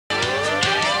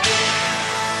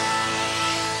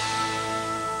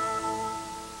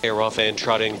They're off and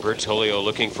trotting. Bertolio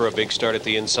looking for a big start at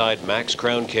the inside. Max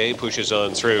Crown K pushes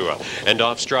on through. And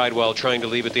off stride while trying to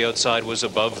leave at the outside was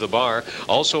Above the Bar.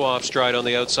 Also off stride on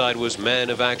the outside was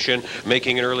Man of Action.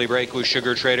 Making an early break was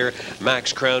Sugar Trader.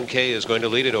 Max Crown K is going to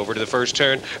lead it over to the first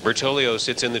turn. Bertolio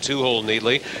sits in the two-hole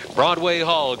neatly. Broadway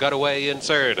Hall got away in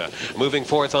third. Moving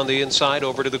fourth on the inside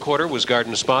over to the quarter was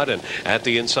Garden Spot. And at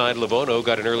the inside, Livono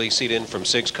got an early seat in from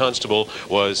 6. Constable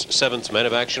was 7th. Man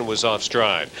of Action was off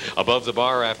stride. Above the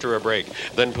Bar after a break.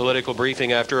 Then Political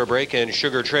Briefing after a break, and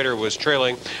Sugar Trader was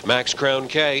trailing. Max Crown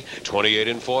K,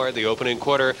 28-4, the opening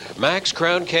quarter. Max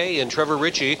Crown K and Trevor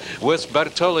Ritchie with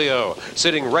Bertolio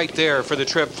sitting right there for the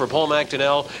trip for Paul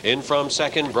McDonnell. In from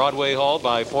second, Broadway Hall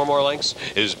by 4 more lengths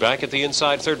is back at the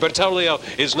inside third. Bertolio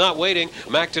is not waiting.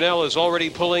 McDonnell is already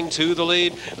pulling to the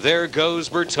lead. There goes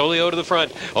Bertolio to the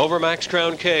front over Max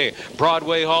Crown K.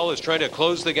 Broadway Hall is trying to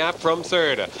close the gap from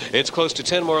third. It's close to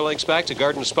 10 more lengths back to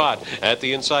Garden Spot at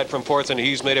the inside from fourth, and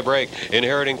he's made a break.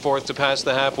 Inheriting fourth to pass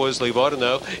the half was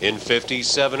Livorno in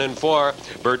 57-4.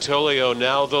 Bertolio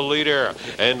now the leader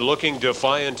and looking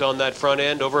defiant on that front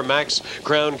end over Max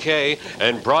Crown K,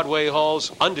 and Broadway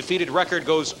Hall's undefeated record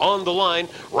goes on the line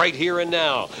right here and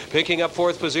now. Picking up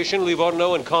fourth position,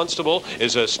 Livorno, and Constable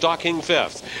is a stalking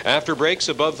fifth. After breaks,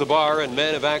 Above the Bar and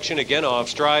Man of Action again off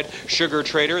stride. Sugar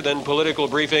Trader, then Political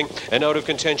Briefing, and out of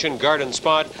contention Garden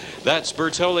Spot. That's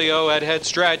Bertolio at head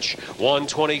stretch.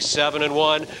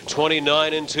 127-1,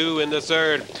 29-2 in the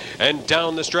third. And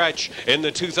down the stretch in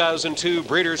the 2002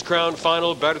 Breeders' Crown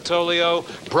Final, Bertolio,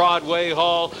 Broadway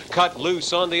Hall cut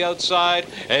loose on the outside,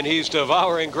 and he's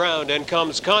devouring ground and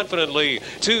comes confidently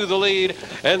to the lead.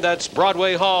 And that's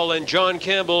Broadway Hall and John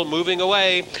Campbell moving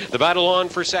away. The battle on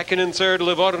for second and third,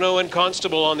 Livorno and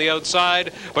Constable on the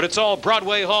outside, but it's all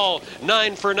Broadway Hall,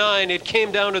 9 for 9. It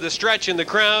came down to the stretch in the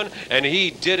crown, and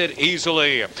he did it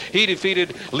easily. He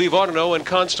defeated Livorno and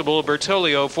Constable.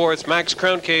 Bertolio fourth. Max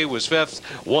Crown K was fifth.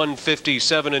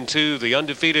 157-2, the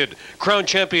undefeated crown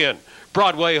champion,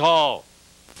 Broadway Hall.